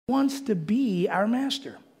wants to be our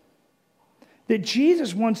master. That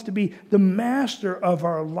Jesus wants to be the master of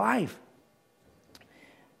our life.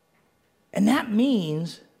 And that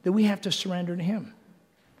means that we have to surrender to him.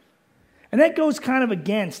 And that goes kind of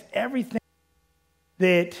against everything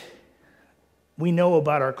that we know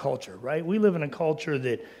about our culture, right? We live in a culture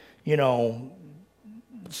that,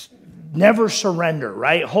 never surrender,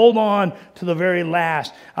 right? Hold on to the very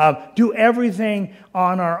last. Do everything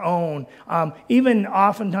on our own. Even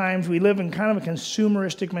oftentimes we live in kind of a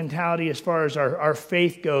consumeristic mentality as far as our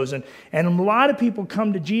faith goes. And a lot of people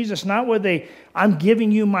come to Jesus not with I'm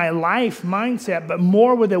giving you my life mindset, but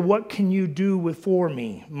more with what can you do for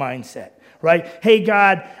me mindset. Right? Hey,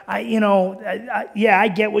 God,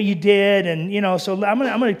 I get what you did, and, so I'm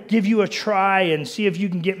going to give you a try and see if you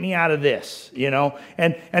can get me out of this,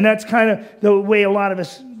 And that's kind of the way a lot of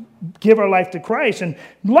us give our life to Christ. And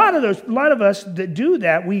a lot of us that do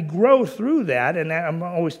that, we grow through that, and I'm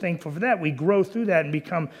always thankful for that. We grow through that and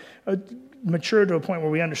become mature to a point where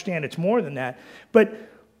we understand it's more than that. But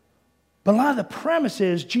a lot of the premise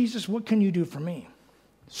is, Jesus, what can you do for me?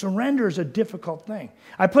 Surrender is a difficult thing.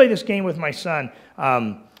 I play this game with my son.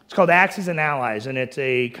 It's called Axis and Allies, and it's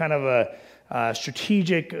a kind of a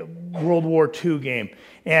strategic World War II game.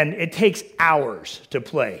 And it takes hours to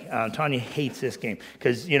play. Tanya hates this game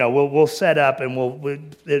because, we'll set up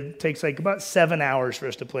and it takes like about 7 hours for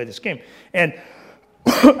us to play this game. And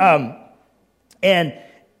and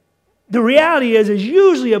the reality is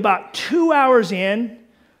usually about 2 hours in,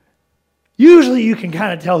 usually you can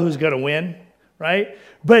kind of tell who's going to win, right?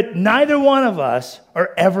 But neither one of us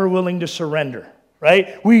are ever willing to surrender,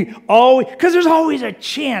 right? Because there's always a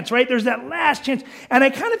chance, right? There's that last chance. And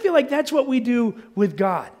I kind of feel like that's what we do with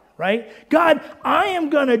God, right? God, I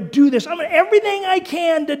am going to do this. I'm going to everything I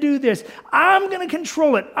can to do this. I'm going to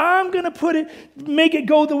control it. I'm going to make it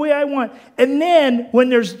go the way I want. And then when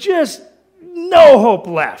there's just no hope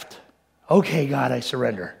left, okay, God, I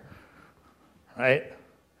surrender, right?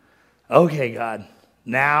 Okay, God,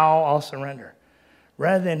 now I'll surrender.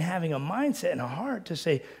 Rather than having a mindset and a heart to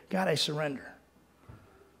say, God, I surrender.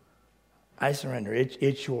 I surrender.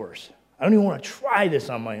 It's yours. I don't even want to try this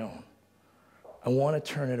on my own. I want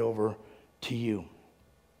to turn it over to you.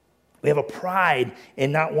 We have a pride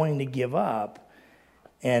in not wanting to give up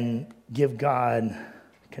and give God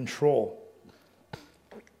control.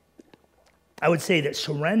 I would say that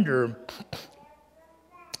surrender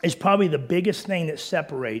is probably the biggest thing that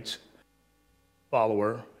separates a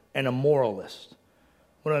follower and a moralist.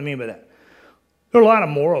 What do I mean by that? There are a lot of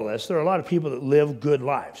moralists. There are a lot of people that live good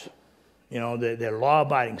lives. They're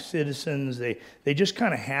law-abiding citizens. They just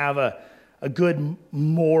kind of have a good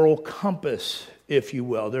moral compass, if you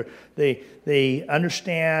will. They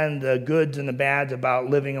understand the goods and the bads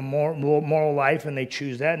about living a moral life, and they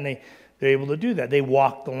choose that, and they're able to do that. They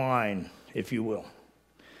walk the line, if you will.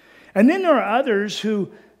 And then there are others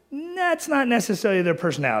who, that's not necessarily their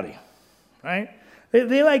personality, right?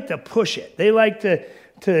 They like to push it. They like to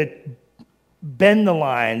bend the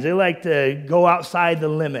lines. They like to go outside the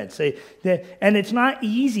limits. And it's not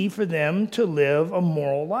easy for them to live a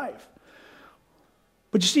moral life.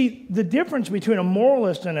 But you see, the difference between a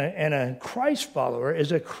moralist and a Christ follower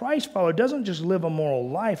is a Christ follower doesn't just live a moral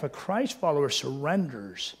life. A Christ follower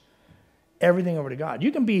surrenders everything over to God.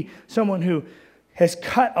 You can be someone who has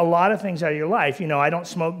cut a lot of things out of your life. I don't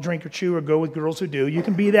smoke, drink, or chew, or go with girls who do. You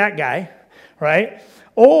can be that guy, right?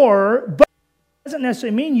 But it doesn't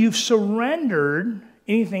necessarily mean you've surrendered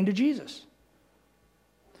anything to Jesus.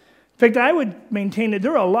 In fact, I would maintain that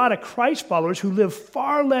there are a lot of Christ followers who live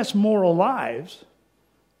far less moral lives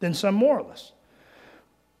than some moralists.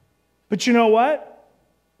 But you know what?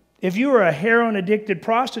 If you are a heroin-addicted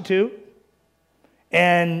prostitute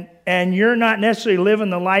and you're not necessarily living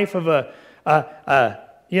the life of a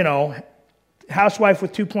housewife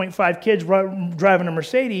with 2.5 kids driving a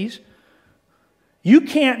Mercedes, you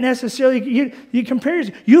can't necessarily, you compare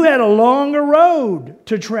yourself. You had a longer road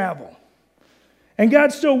to travel. And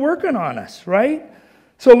God's still working on us, right?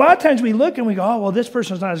 So a lot of times we look and we go, oh, well, this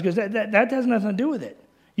person's not as good. That has nothing to do with it.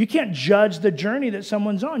 You can't judge the journey that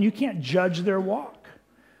someone's on. You can't judge their walk.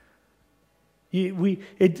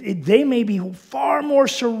 They may be far more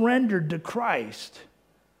surrendered to Christ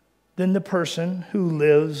than the person who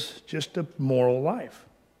lives just a moral life.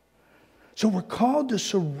 So we're called to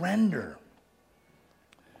surrender.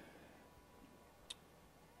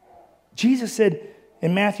 Jesus said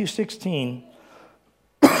in Matthew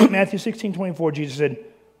 16:24, Jesus said,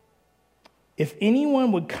 if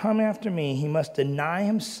anyone would come after me, he must deny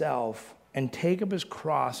himself and take up his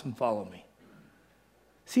cross and follow me.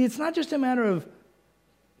 See, it's not just a matter of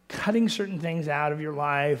cutting certain things out of your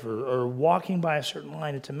life or walking by a certain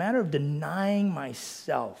line. It's a matter of denying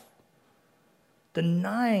myself,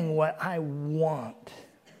 denying what I want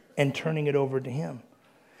and turning it over to him.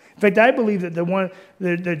 In fact, I believe that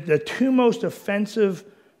the two most offensive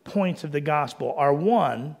points of the gospel are,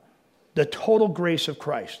 one, the total grace of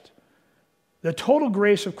Christ. The total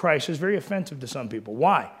grace of Christ is very offensive to some people.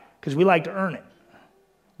 Why? Because we like to earn it.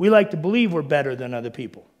 We like to believe we're better than other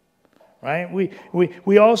people. Right?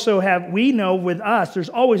 We also have, we know with us, there's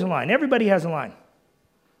always a line. Everybody has a line.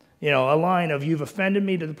 You know, a line of, you've offended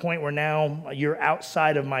me to the point where now you're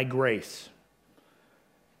outside of my grace.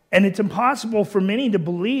 And it's impossible for many to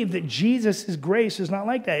believe that Jesus' grace is not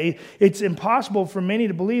like that. It's impossible for many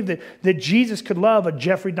to believe that Jesus could love a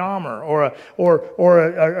Jeffrey Dahmer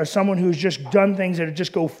or someone who's just done things that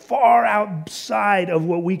just go far outside of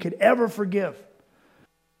what we could ever forgive.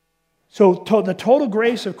 So the total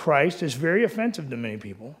grace of Christ is very offensive to many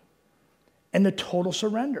people, and the total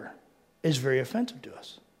surrender is very offensive to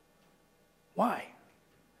us. Why?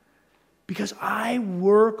 Because I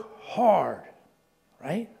work hard,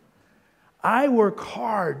 right? I work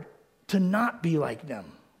hard to not be like them.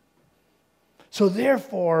 So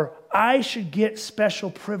therefore, I should get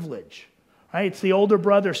special privilege. Right? It's the older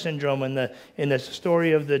brother syndrome in the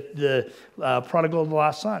story of the prodigal, the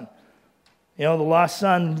lost son. You know, the lost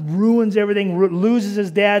son ruins everything, loses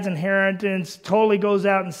his dad's inheritance, totally goes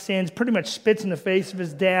out and sins, pretty much spits in the face of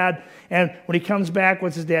his dad. And when he comes back,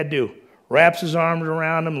 what's his dad do? Wraps his arms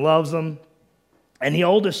around him, loves him. And the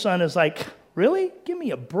oldest son is like, really? Give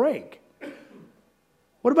me a break.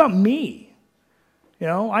 What about me? You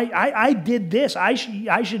know, I did this. I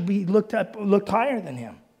should be looked higher than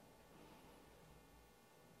him.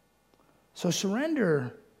 So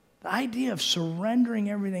surrender, the idea of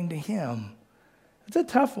surrendering everything to him, it's a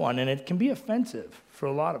tough one, and it can be offensive for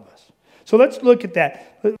a lot of us. So let's look at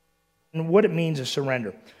that and what it means to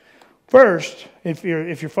surrender. First, if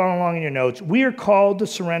you're following along in your notes, we are called to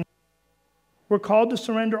surrender. We're called to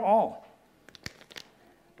surrender all.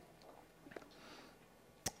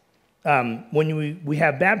 When we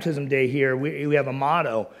have baptism day here, we have a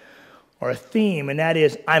motto or a theme, and that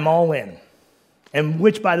is, I'm all in. And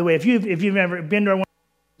which, by the way, if you've ever been to one of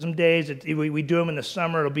baptism days, we do them in the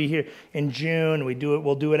summer. It'll be here in June.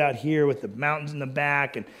 We'll do it out here with the mountains in the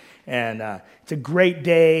back, and it's a great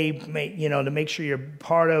day, to make sure you're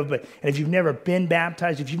part of. And if you've never been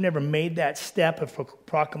baptized, if you've never made that step of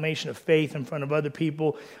proclamation of faith in front of other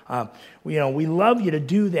people, we love you to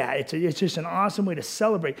do that. It's just an awesome way to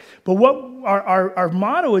celebrate. But what our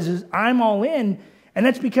motto is I'm all in. And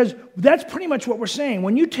that's because that's pretty much what we're saying.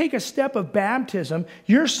 When you take a step of baptism,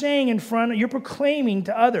 you're saying you're proclaiming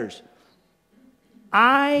to others,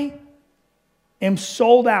 I am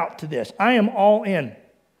sold out to this. I am all in.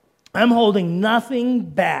 I'm holding nothing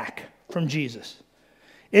back from Jesus.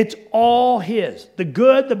 It's all his. The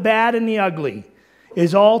good, the bad, and the ugly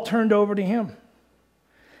is all turned over to him.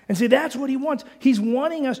 And see, that's what he wants. He's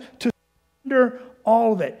wanting us to surrender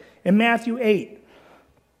all of it. In Matthew 8,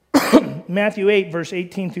 verse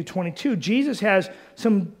 18 through 22, Jesus has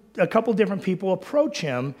a couple different people approach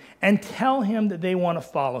him and tell him that they want to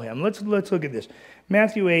follow him. Let's look at this.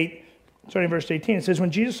 Matthew 8, starting in verse 18, it says,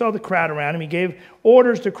 when Jesus saw the crowd around him, he gave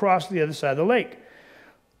orders to cross to the other side of the lake.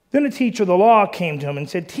 Then a teacher of the law came to him and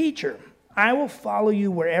said, Teacher, I will follow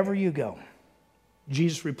you wherever you go.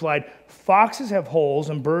 Jesus replied, Foxes have holes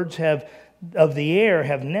and birds of the air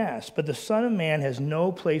have nests, but the Son of Man has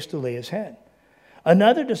no place to lay his head.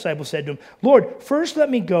 Another disciple said to him, Lord, first let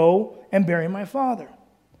me go and bury my father.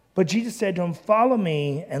 But Jesus said to him, Follow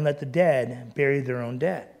me and let the dead bury their own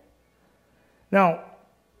dead. Now,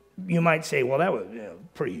 you might say, well, that was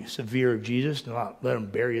pretty severe of Jesus to not let him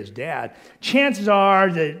bury his dad. Chances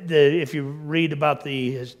are that if you read about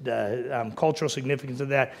the cultural significance of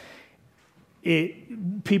that,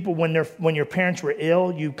 people, when your parents were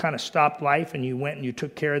ill, you kind of stopped life and you went and you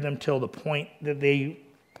took care of them till the point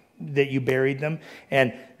that you buried them,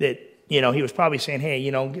 and that, he was probably saying, hey,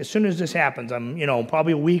 as soon as this happens, I'm,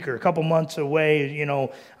 probably a week or a couple months away,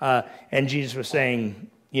 and Jesus was saying,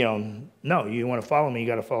 no, you want to follow me, you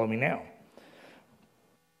got to follow me now.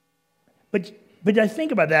 But I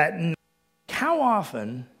think about that, and how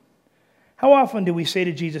often do we say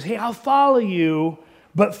to Jesus, hey, I'll follow you,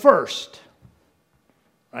 but first,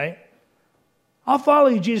 right? I'll follow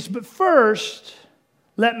you, Jesus, but first,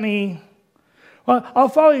 I'll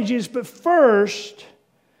follow you, Jesus, but first,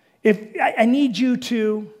 if I need you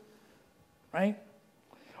to, right?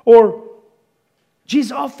 Or,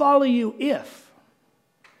 Jesus, I'll follow you if.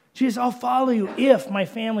 Jesus, I'll follow you if my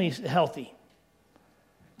family's healthy.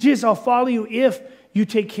 Jesus, I'll follow you if you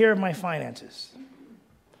take care of my finances.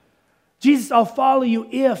 Jesus, I'll follow you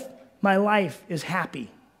if my life is happy.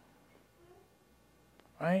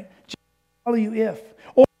 Right? Jesus, I'll follow you if.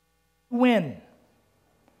 Or when.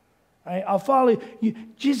 Right? I'll follow you.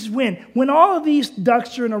 Jesus, when all of these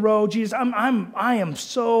ducks are in a row, Jesus, I am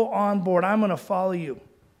so on board. I'm going to follow you.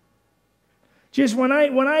 Jesus, when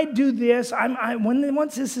I do this,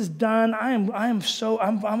 once this is done, I'm going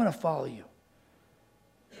to follow you.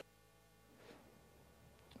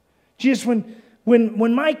 Jesus,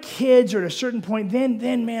 when my kids are at a certain point,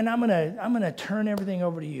 then man, I'm gonna turn everything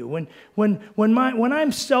over to you. When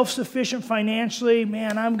I'm self-sufficient financially,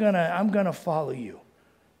 man, I'm gonna follow you.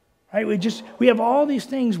 Right? We have all these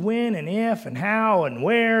things, when and if and how and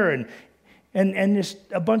where and just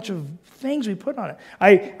a bunch of things we put on it.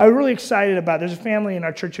 I'm really excited about. There's a family in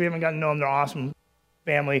our church. We haven't gotten to know them. They're an awesome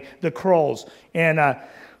family, the Krolls, and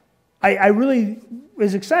I really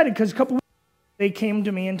was excited because a couple weeks ago, they came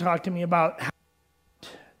to me and talked to me about how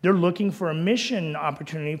they're looking for a mission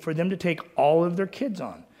opportunity for them to take all of their kids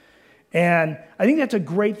on. And I think that's a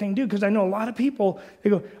great thing to do, because I know a lot of people, they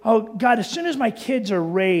go, oh, God, as soon as my kids are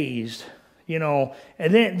raised, and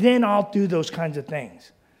then I'll do those kinds of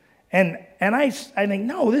things. And I think,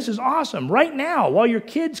 no, this is awesome. Right now, while your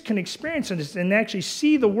kids can experience this and actually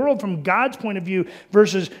see the world from God's point of view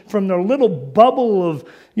versus from their little bubble of,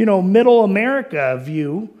 middle America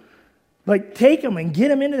view, like, take them and get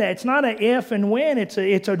them into that. It's not an if and when. It's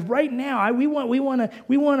a right now. We want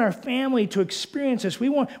our family to experience this. We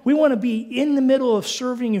want to be in the middle of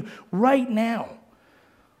serving you right now.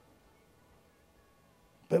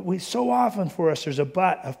 But so often for us, there's a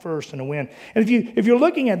but, a first, and a when. And if you're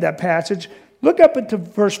looking at that passage, look up into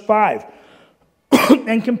verse 5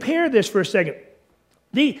 and compare this for a second.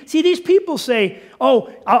 These people say,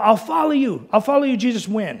 "Oh, I'll follow you. I'll follow you, Jesus,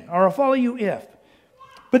 when, or I'll follow you if."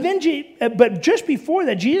 But just before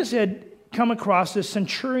that, Jesus had come across this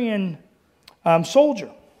centurion soldier.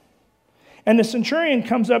 And the centurion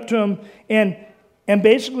comes up to him and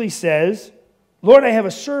basically says, "Lord, I have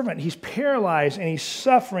a servant. He's paralyzed and he's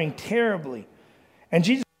suffering terribly." And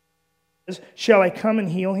Jesus says, "Shall I come and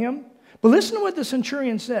heal him?" But listen to what the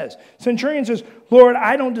centurion says. Centurion says, "Lord,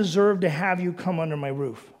 I don't deserve to have you come under my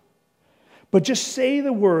roof. But just say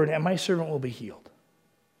the word and my servant will be healed."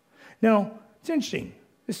 Now, it's interesting.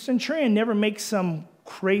 The centurion never makes some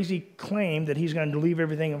crazy claim that he's going to leave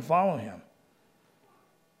everything and follow him.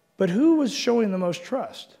 But who was showing the most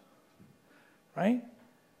trust? Right?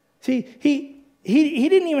 See, he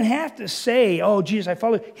didn't even have to say, "Oh, Jesus, I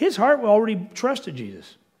follow you." His heart already trusted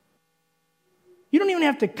Jesus. You don't even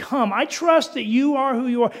have to come. I trust that you are who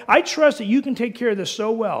you are. I trust that you can take care of this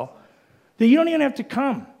so well that you don't even have to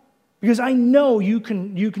come. Because I know you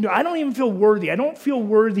can do it. I don't even feel worthy. I don't feel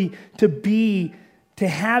worthy to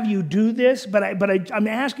have you do this, but I'm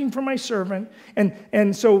asking for my servant,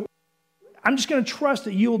 and so I'm just going to trust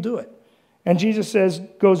that you'll do it. And Jesus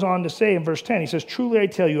goes on to say in verse 10, he says, "Truly I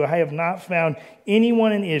tell you, I have not found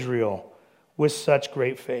anyone in Israel with such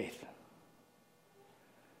great faith."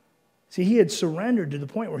 See, he had surrendered to the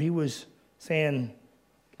point where he was saying,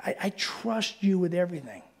 I trust you with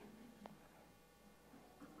everything.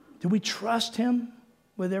 Do we trust him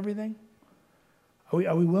with everything?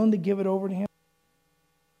 Are we willing to give it over to him?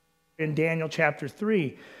 In Daniel chapter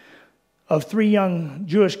 3, of 3 young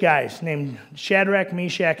Jewish guys named Shadrach,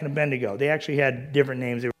 Meshach, and Abednego. They actually had different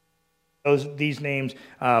names. They were these names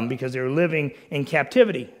because they were living in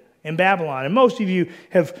captivity in Babylon. And most of you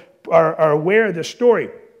are aware of this story.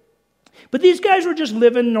 But these guys were just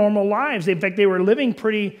living normal lives. In fact, they were living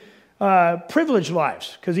pretty privileged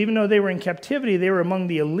lives, because even though they were in captivity, they were among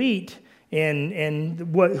the elite in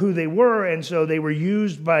who they were, and so they were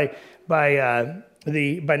used by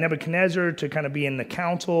Nebuchadnezzar to kind of be in the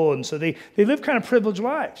council, and so they lived kind of privileged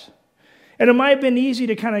lives. And it might have been easy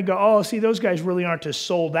to kind of go, "Oh, see, those guys really aren't as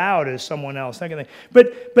sold out as someone else," that kind of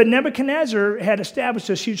thing. But Nebuchadnezzar had established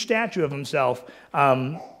this huge statue of himself,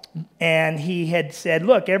 and he had said,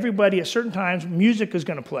 "Look, everybody at certain times, music is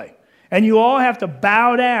going to play, and you all have to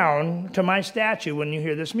bow down to my statue when you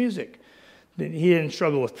hear this music." He didn't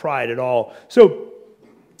struggle with pride at all. So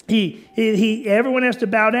everyone has to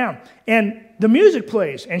bow down. And the music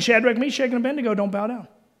plays, and Shadrach, Meshach, and Abednego don't bow down.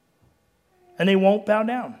 And they won't bow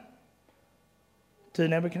down to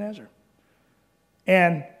Nebuchadnezzar.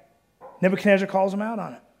 And Nebuchadnezzar calls them out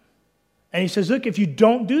on it. And he says, "Look, if you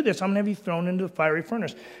don't do this, I'm going to have you thrown into the fiery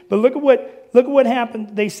furnace." But look at what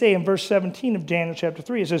happened. They say in verse 17 of Daniel chapter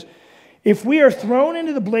 3, it says, "If we are thrown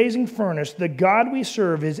into the blazing furnace, the God we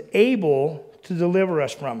serve is able to deliver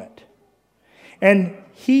us from it. And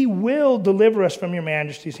he will deliver us from your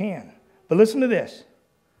majesty's hand." But listen to this.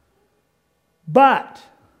 "But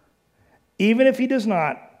even if he does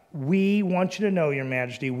not, we want you to know, your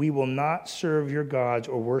majesty, we will not serve your gods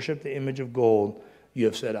or worship the image of gold you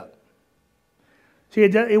have set up. See,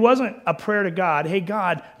 it wasn't a prayer to God, hey,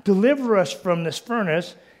 God, deliver us from this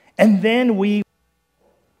furnace, and then we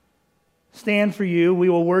stand for you, we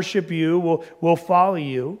will worship you, we'll follow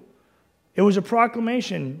you. It was a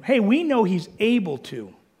proclamation, hey, we know he's able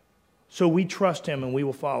to, so we trust him and we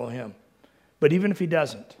will follow him. But even if he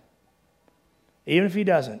doesn't,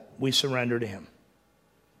 we surrender to him.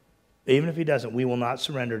 Even if he doesn't, we will not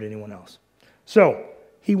surrender to anyone else. So,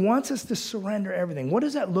 he wants us to surrender everything. What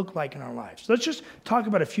does that look like in our lives? Let's just talk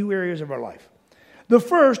about a few areas of our life. The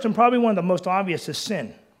first, and probably one of the most obvious, is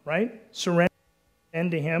sin, right? Surrender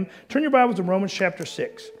to him. Turn your Bibles to Romans chapter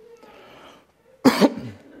 6.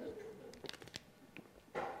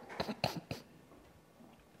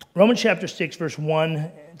 Romans chapter 6, verse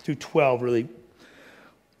 1 through 12, really.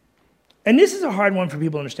 And this is a hard one for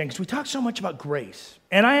people to understand because we talk so much about grace.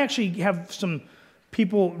 And I actually have some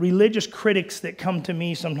people, religious critics, that come to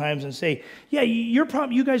me sometimes and say, yeah,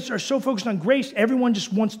 you guys are so focused on grace, everyone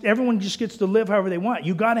just gets to live however they want.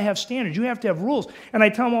 You got to have standards. You have to have rules. And I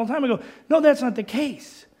tell them all the time, I go, no, that's not the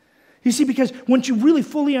case. You see, because once you really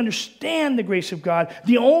fully understand the grace of God,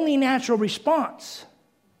 the only natural response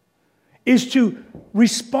is to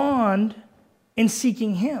respond in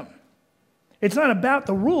seeking him. It's not about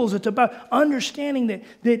the rules. It's about understanding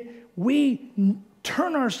that we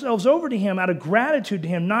turn ourselves over to him out of gratitude to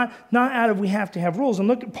him, not out of we have to have rules. And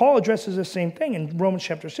look, Paul addresses the same thing in Romans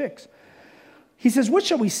chapter 6. He says, what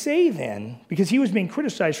shall we say then? Because he was being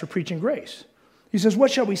criticized for preaching grace. He says,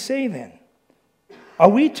 what shall we say then? Are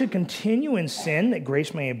we to continue in sin that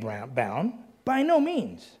grace may abound? By no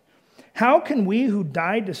means. How can we who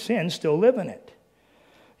died to sin still live in it?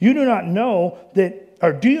 Do you not know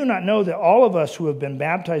that all of us who have been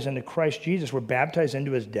baptized into Christ Jesus were baptized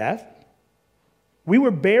into his death? We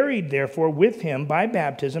were buried, therefore, with him by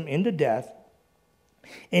baptism into death,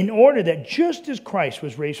 in order that just as Christ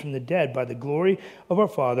was raised from the dead by the glory of our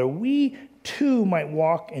Father, we too might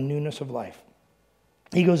walk in newness of life.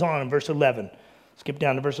 He goes on in verse 11. Skip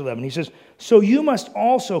down to verse 11. He says, so you must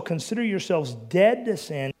also consider yourselves dead to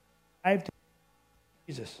sin, alive to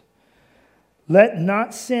Jesus. Let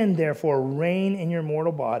not sin, therefore, reign in your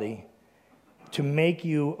mortal body to make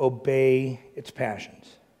you obey its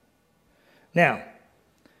passions. Now,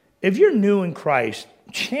 if you're new in Christ,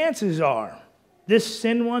 chances are this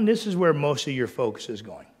sin one, this is where most of your focus is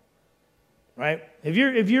going, right? If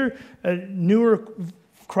you're a newer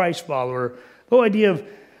Christ follower, the whole idea of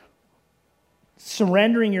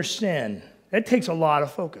surrendering your sin, that takes a lot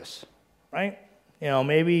of focus, right?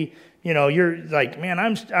 Maybe, you're like, man,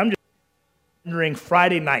 I'm just surrendering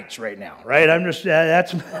Friday nights right now, right? I'm just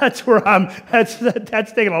that's where that's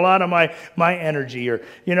taking a lot of my energy, or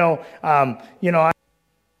I'm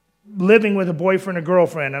living with a boyfriend or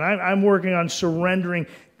girlfriend, and I'm working on surrendering,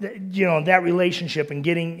 that relationship and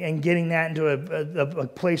getting that into a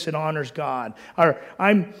place that honors God. Or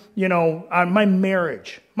my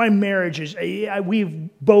marriage. My marriage is we've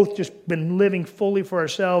both just been living fully for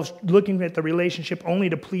ourselves, looking at the relationship only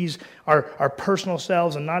to please our personal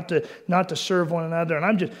selves and not to serve one another.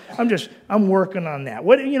 And I'm working on that.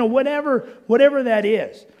 Whatever that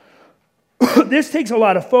is. This takes a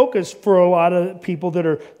lot of focus for a lot of people that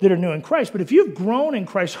are new in Christ. But if you've grown in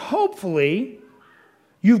Christ, hopefully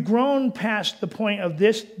you've grown past the point of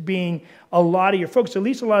this being a lot of your focus, at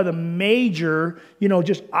least a lot of the major,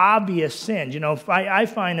 just obvious sins. I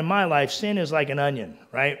find in my life, sin is like an onion,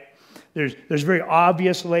 right? There's very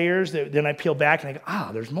obvious layers that then I peel back and I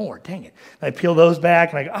go, there's more, dang it. And I peel those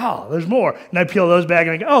back and I go, there's more. And I peel those back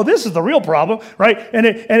and I go, this is the real problem, right? And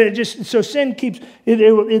it just, so sin keeps,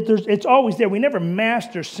 it's always there. We never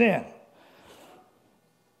master sin.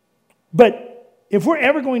 But if we're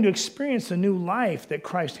ever going to experience the new life that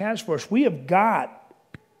Christ has for us, we have got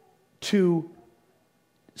to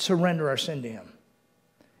surrender our sin to him.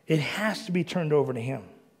 It has to be turned over to him.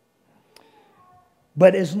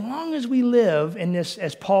 But as long as we live in this,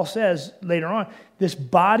 as Paul says later on, this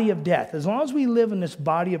body of death, as long as we live in this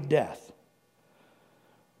body of death,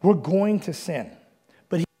 we're going to sin.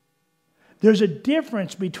 But there's a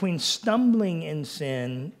difference between stumbling in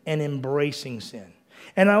sin and embracing sin.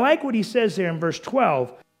 And I like what he says there in verse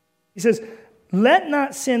 12. He says, let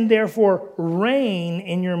not sin therefore reign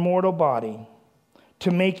in your mortal body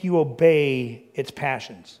to make you obey its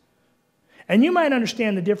passions. And you might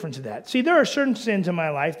understand the difference of that. See, there are certain sins in my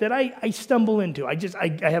life that I stumble into. I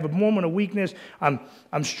have a moment of weakness. I'm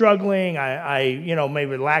struggling.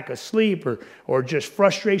 Maybe lack of sleep or just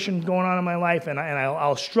frustration going on in my life, and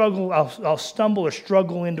I'll struggle. I'll stumble or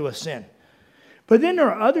struggle into a sin. But then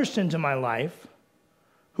there are other sins in my life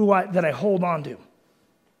that I hold on to.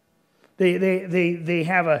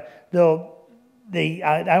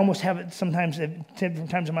 I almost have it sometimes, different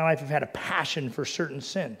times in my life, I've had a passion for certain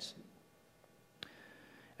sins.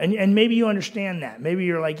 And maybe you understand that. Maybe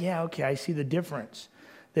you're like, yeah, okay, I see the difference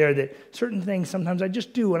there, that certain things sometimes I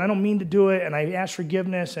just do, and I don't mean to do it, and I ask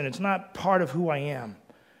forgiveness, and it's not part of who I am.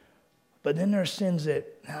 But then there are sins that,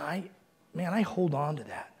 I hold on to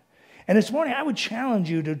that. And this morning, I would challenge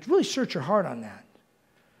you to really search your heart on that.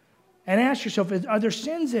 And ask yourself, are there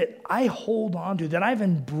sins that I hold on to, that I've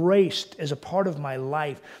embraced as a part of my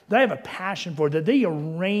life, that I have a passion for, that they are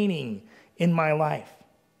reigning in my life?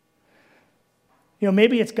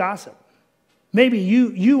 Maybe it's gossip. Maybe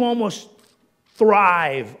you almost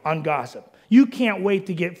thrive on gossip. You can't wait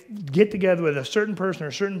to get together with a certain person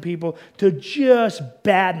or certain people to just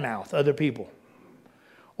badmouth other people.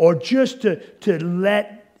 Or just to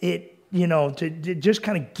let it, to just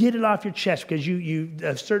kind of get it off your chest because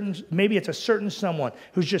maybe it's a certain someone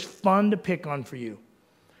who's just fun to pick on for you.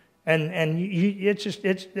 And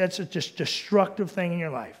that's a just destructive thing in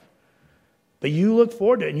your life. But you look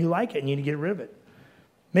forward to it and you like it and you need to get rid of it.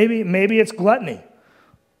 Maybe it's gluttony.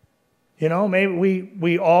 Maybe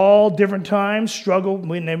we all different times struggle.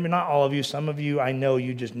 Not all of you. Some of you, I know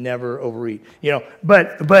you just never overeat.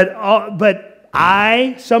 But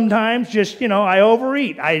I sometimes just I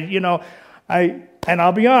overeat. And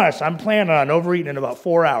I'll be honest. I'm planning on overeating in about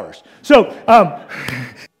 4 hours. So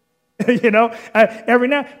every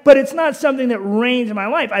now, but it's not something that reigns in my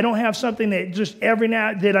life. I don't have something that just every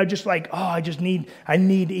now that I just like, I need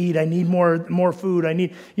to eat. I need more food. I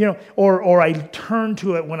need, or I turn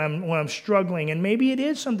to it when I'm struggling. And maybe it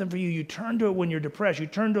is something for you. You turn to it when you're depressed. You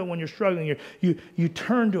turn to it when you're struggling. You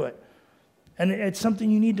turn to it. And it's something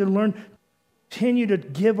you need to learn, continue to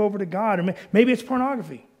give over to God. Or maybe it's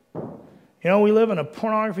pornography. We live in a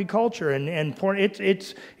pornography culture, and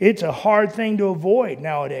it's a hard thing to avoid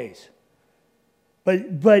nowadays.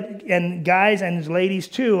 But and guys and ladies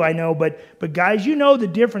too, I know, but guys, the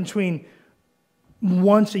difference between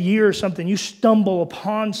once a year or something, you stumble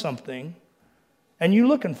upon something and you're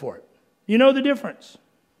looking for it. You know the difference.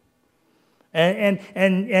 And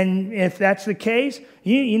if that's the case,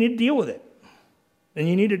 you need to deal with it. And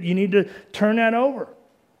you need to turn that over.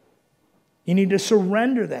 You need to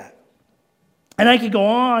surrender that. And I could go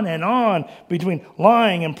on between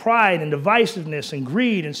lying and pride and divisiveness and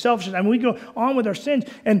greed and selfishness. We go on with our sins,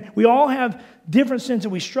 and we all have different sins that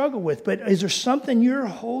we struggle with. But is there something you're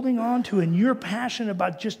holding on to and you're passionate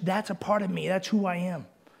about, just that's a part of me, that's who I am?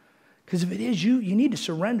 Because if it is you need to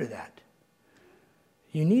surrender that.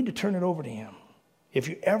 You need to turn it over to Him if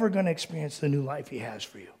you're ever going to experience the new life He has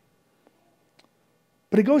for you.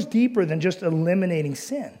 But it goes deeper than just eliminating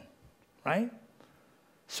sin, right?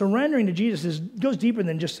 Surrendering to Jesus goes deeper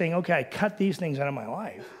than just saying, okay, I cut these things out of my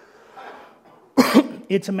life.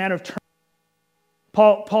 It's a matter of turning.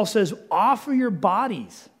 Paul says, offer your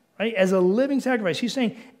bodies, right, as a living sacrifice. He's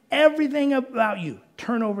saying, everything about you,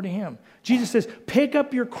 turn over to Him. Jesus says, pick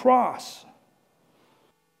up your cross.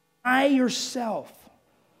 Die yourself.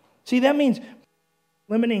 See, that means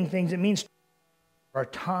limiting things. It means our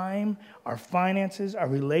time, our finances, our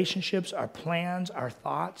relationships, our plans, our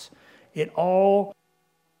thoughts. It all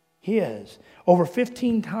His. Over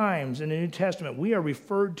 15 times in the New Testament, we are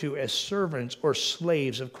referred to as servants or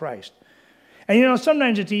slaves of Christ. And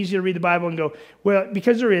sometimes it's easy to read the Bible and go, well,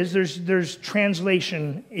 because there's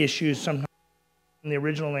translation issues sometimes from the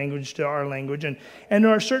original language to our language. And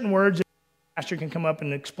there are certain words that the pastor can come up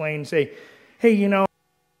and explain and say, hey,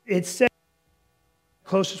 it says the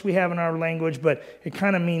closest we have in our language, but it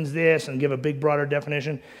kind of means this, and give a big, broader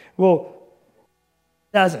definition. Well,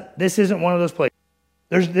 it doesn't. This isn't one of those places.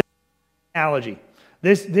 There's this analogy.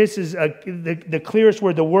 This is the clearest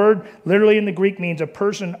word. The word literally in the Greek means a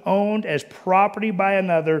person owned as property by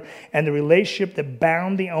another, and the relationship that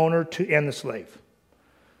bound the owner and the slave.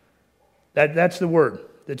 That's the word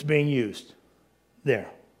that's being used there.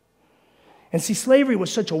 And see, slavery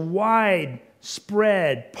was such a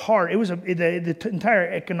widespread part. It was the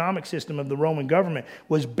entire economic system of the Roman government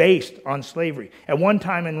was based on slavery. At one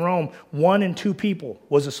time in Rome, 1 in 2 people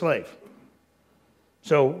was a slave.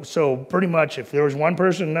 So pretty much, if there was one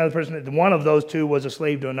person, another person, one of those two was a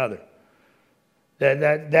slave to another.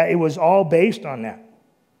 That it was all based on that.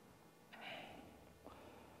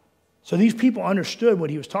 So these people understood what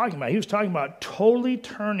he was talking about. He was talking about totally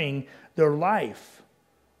turning their life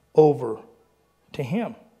over to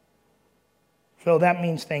Him. So that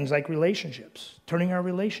means things like relationships, turning our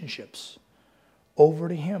relationships over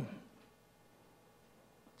to Him.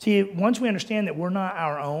 See, once we understand that we're not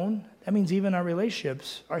our own, that means even our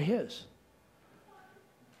relationships are His.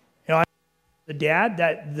 the dad,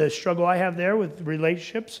 that the struggle I have there with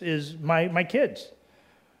relationships is my kids,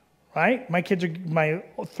 right? My kids are my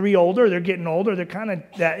 3 older. They're getting older. They're kind of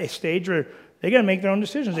that stage where they got to make their own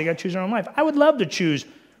decisions. They got to choose their own life. I would love to choose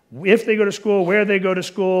if they go to school, where they go to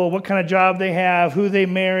school, what kind of job they have, who they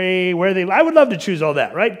marry, where they. I would love to choose all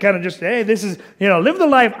that, right? Kind of just, hey, this is, live the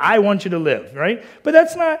life I want you to live, right? But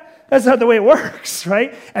that's not the way it works,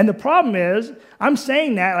 right? And the problem is, I'm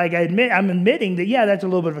saying that, like I'm admitting that, yeah, that's a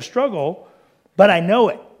little bit of a struggle, but I know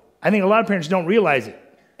it. I think a lot of parents don't realize it,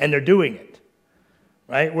 and they're doing it,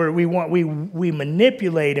 right? Where we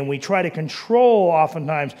manipulate and we try to control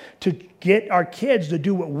oftentimes to get our kids to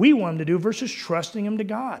do what we want them to do versus trusting them to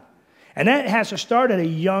God. And that has to start at a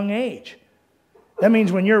young age. That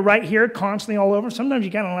means when you're right here constantly all over, sometimes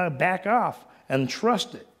you got to let it back off and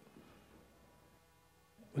trust it.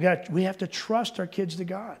 We have to trust our kids to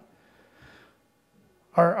God.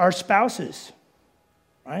 Our spouses,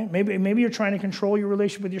 right? Maybe you're trying to control your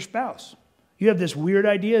relationship with your spouse. You have this weird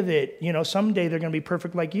idea that, someday they're going to be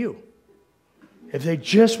perfect like you. If they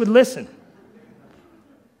just would listen.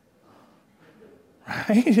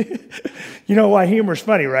 Right? You know why humor's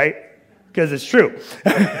funny, right? Because it's true.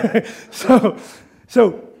 So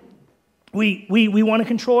we want to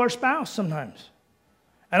control our spouse sometimes.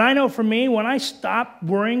 And I know for me, when I stop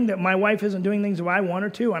worrying that my wife isn't doing things the way I want her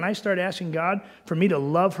to, and I start asking God for me to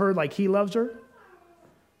love her like He loves her,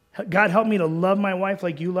 God, help me to love my wife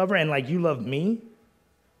like you love her and like you love me.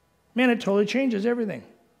 Man, it totally changes everything.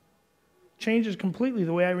 Changes completely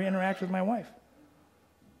the way I interact with my wife.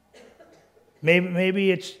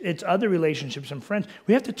 Maybe it's other relationships and friends.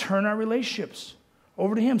 We have to turn our relationships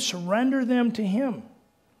over to Him. Surrender them to Him.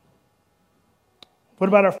 What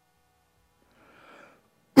about our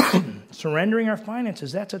surrendering our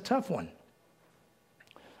finances? That's a tough one.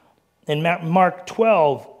 In Mark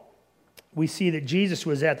 12, we see that Jesus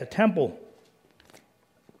was at the temple.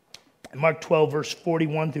 In Mark 12, verse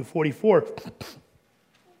 41 through 44,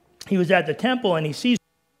 he was at the temple and he sees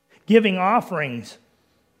giving offerings.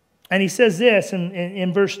 And he says this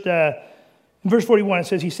in verse 41, it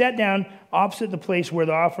says, he sat down opposite the place where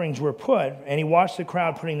the offerings were put, and he watched the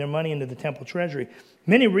crowd putting their money into the temple treasury.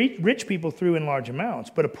 Many rich people threw in large amounts,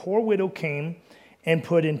 but a poor widow came and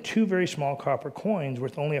put in 2 very small copper coins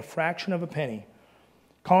worth only a fraction of a penny.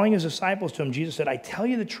 Calling his disciples to him, Jesus said, I tell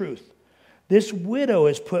you the truth. This widow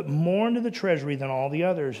has put more into the treasury than all the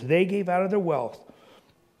others. They gave out of their wealth.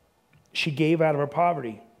 She gave out of her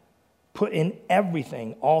poverty. Put in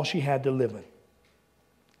everything, all she had to live in.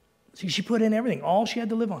 See, she put in everything, all she had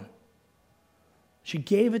to live on. She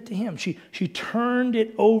gave it to Him. She turned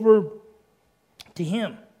it over to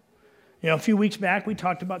Him. A few weeks back we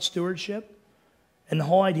talked about stewardship. And the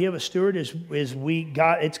whole idea of a steward is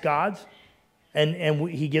it's God's. And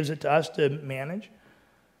He gives it to us to manage.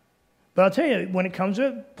 But I'll tell you, when it comes to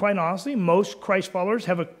it, quite honestly, most Christ followers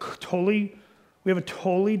have a totally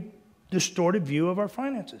distorted view of our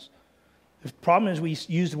finances. The problem is we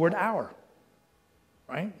use the word our,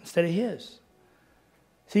 right, instead of His.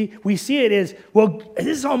 See, we see it as, well, this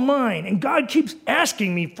is all mine, and God keeps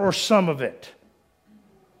asking me for some of it.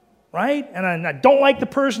 Right? And I don't like the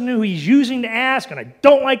person who He's using to ask, and I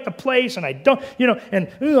don't like the place, and I don't, and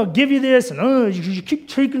I'll give you this, and you keep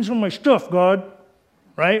taking some of my stuff, God.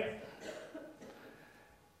 Right?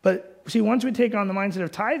 But see, once we take on the mindset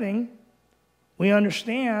of tithing, we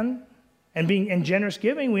understand, and generous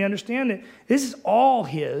giving, we understand that this is all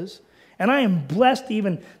His, and I am blessed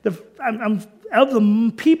even, I'm of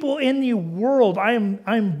the people in the world,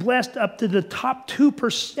 I'm blessed up to the top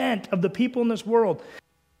 2% of the people in this world.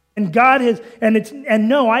 And God has, and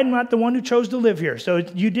no, I'm not the one who chose to live here. So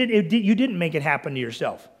you didn't make it happen to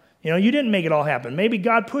yourself. You didn't make it all happen. Maybe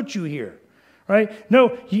God put you here, right?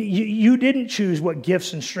 No, you didn't choose what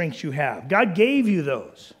gifts and strengths you have. God gave you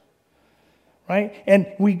those, right?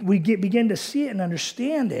 And we begin to see it and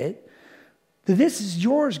understand it, that this is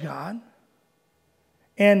yours, God.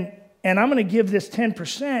 And I'm going to give this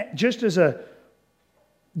 10% just as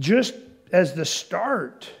the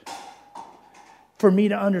start for me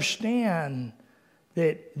to understand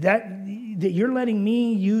that you're letting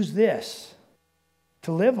me use this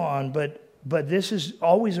to live on, but this is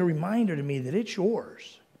always a reminder to me that it's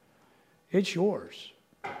yours. It's yours.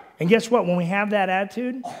 And guess what? When we have that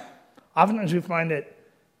attitude, oftentimes we find that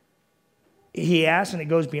He asks and it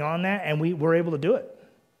goes beyond that, and we're able to do it.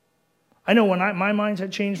 I know when my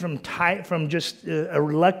mindset changed from just a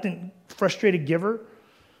reluctant, frustrated giver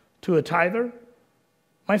to a tither,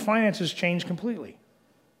 my finances changed completely.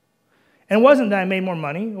 And it wasn't that I made more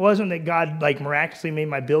money. It wasn't that God miraculously made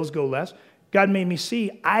my bills go less. God made me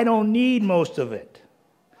see I don't need most of it.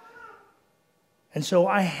 And so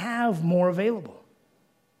I have more available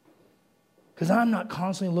because I'm not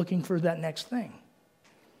constantly looking for that next thing.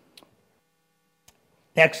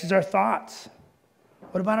 Next is our thoughts.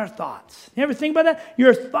 What about our thoughts? You ever think about that?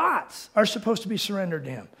 Your thoughts are supposed to be surrendered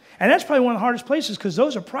to him. And that's probably one of the hardest places because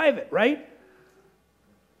those are private, right?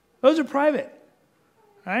 Those are private,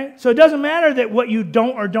 right? So it doesn't matter that what you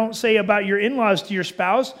don't or don't say about your in-laws to your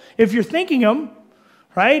spouse. If you're thinking them,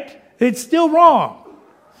 right, it's still wrong.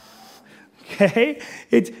 Okay?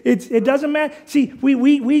 It doesn't matter. See,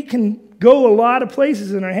 we can go a lot of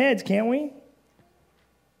places in our heads, can't we?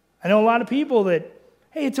 I know a lot of people that,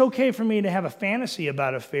 hey, it's okay for me to have a fantasy about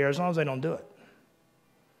an affair as long as I don't do it.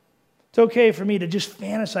 It's okay for me to just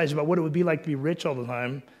fantasize about what it would be like to be rich all the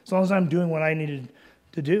time as long as I'm doing what I needed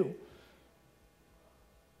to do.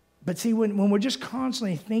 But see, when we're just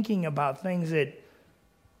constantly thinking about things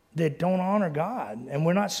that don't honor God and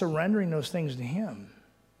we're not surrendering those things to him,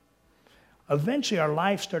 eventually our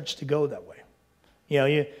life starts to go that way. You know,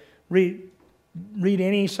 you read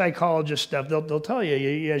any psychologist stuff, they'll tell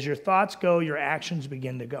you, as your thoughts go, your actions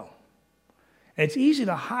begin to go. And it's easy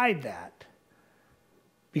to hide that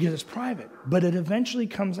because it's private, but it eventually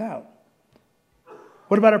comes out.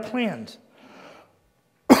 What about our plans?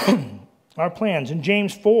 Our plans. In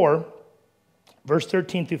James 4, verse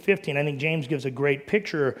 13 through 15, I think James gives a great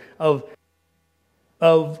picture of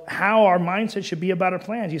how our mindset should be about our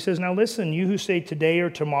plans. He says, now listen, you who say today or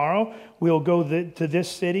tomorrow we'll go to this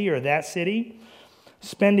city or that city,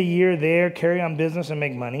 spend a year there, carry on business and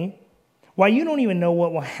make money. Why, you don't even know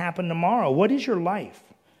what will happen tomorrow. What is your life?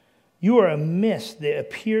 You are a mist that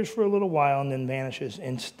appears for a little while and then vanishes.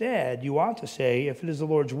 Instead, you ought to say, if it is the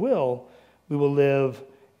Lord's will, we will live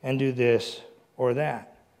and do this or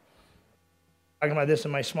that. Talking about this in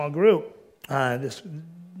my small group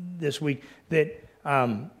this week, that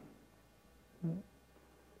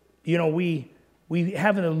we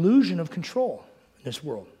have an illusion of control in this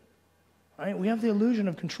world. Right? We have the illusion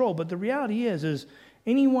of control, but the reality is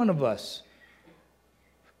any one of us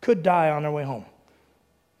could die on our way home.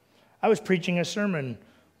 I was preaching a sermon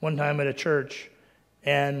one time at a church,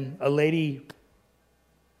 and a lady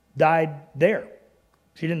died there.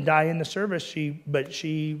 She didn't die in the service, but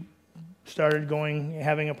she started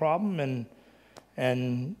having a problem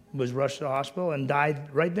and was rushed to the hospital and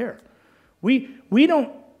died right there. We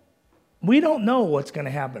don't know what's going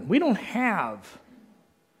to happen. We don't have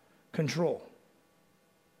control.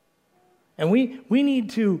 And we need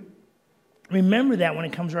to remember that when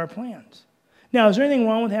it comes to our plans. Now, is there anything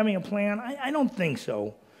wrong with having a plan? I don't think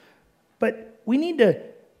so. But we need to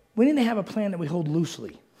have a plan that we hold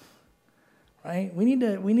loosely. Right? We need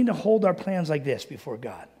to hold our plans like this before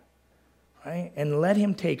God. Right? And let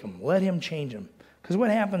him take them. Let him change them. Because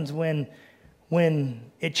what happens when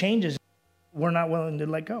it changes, we're not willing to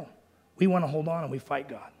let go. We want to hold on and we fight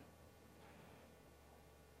God.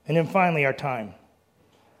 And then finally, our time.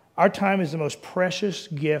 Our time is the most precious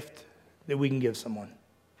gift that we can give someone.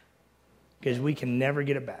 Because we can never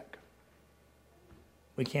get it back.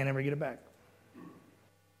 We can't ever get it back.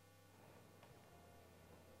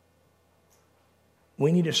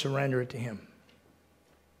 We need to surrender it to him.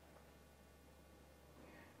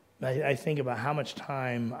 I think about how much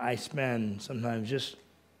time I spend sometimes just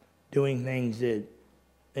doing things that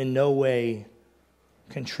in no way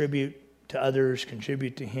contribute to others,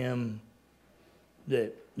 contribute to him,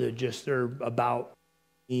 that they're about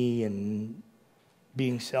me and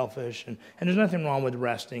being selfish. And there's nothing wrong with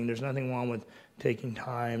resting. There's nothing wrong with taking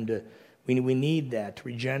time we need that to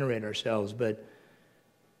regenerate ourselves. But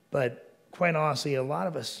quite honestly, a lot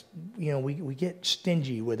of us, we get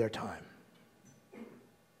stingy with our time.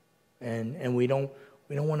 And we don't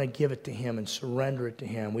want to give it to him and surrender it to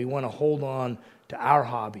him. We want to hold on to our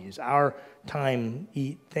hobbies, our time,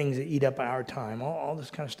 things that eat up our time, all this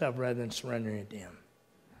kind of stuff rather than surrendering it to him.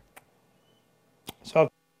 So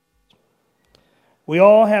we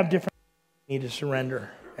all have different need to surrender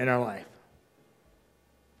in our life.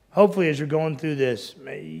 Hopefully, as you're going through this,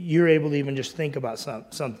 you're able to even just think about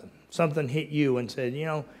something. Something hit you and said,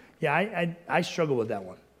 I struggle with that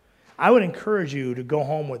one. I would encourage you to go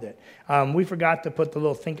home with it. We forgot to put the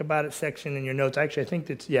little think about it section in your notes. Actually, I think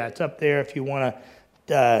it's up there if you want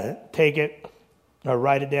to take it or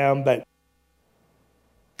write it down. But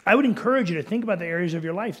I would encourage you to think about the areas of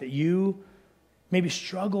your life that you maybe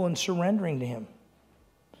struggle in surrendering to him.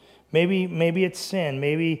 Maybe it's sin.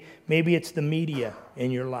 Maybe it's the media in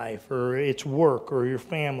your life, or it's work, or your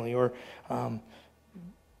family, or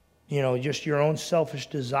just your own selfish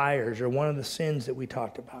desires, or one of the sins that we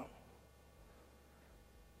talked about.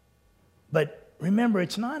 But remember,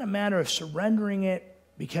 it's not a matter of surrendering it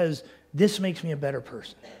because this makes me a better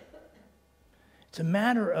person. It's a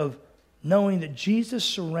matter of knowing that Jesus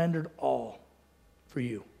surrendered all for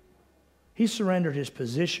you. He surrendered his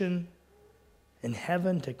position in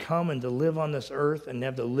heaven to come and to live on this earth and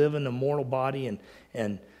have to live in a mortal body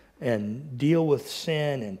and deal with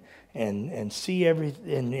sin and see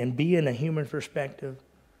everything and be in a human perspective.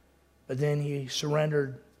 But then he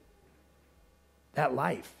surrendered that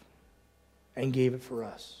life and gave it for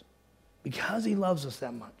us because he loves us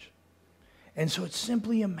that much. And so it's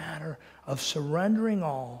simply a matter of surrendering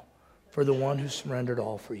all for the one who surrendered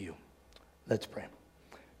all for you. Let's pray.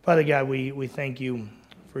 Father God, we thank you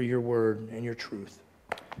for your word and your truth.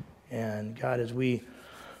 And God, as we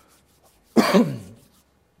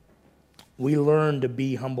learn to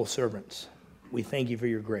be humble servants, we thank you for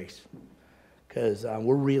your grace, because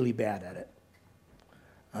we're really bad at it.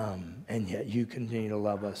 And yet you continue to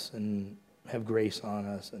love us and have grace on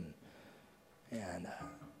us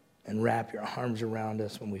and wrap your arms around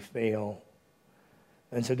us when we fail.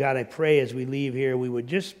 And so, God, I pray as we leave here, we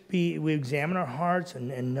examine our hearts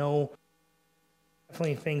and know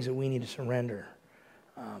definitely things that we need to surrender.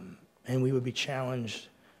 And we would be challenged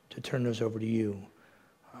to turn those over to you.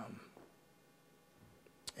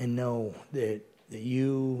 And know that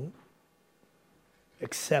you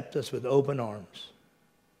accept us with open arms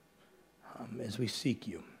as we seek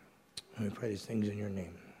you. And we pray these things in your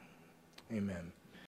name. Amen.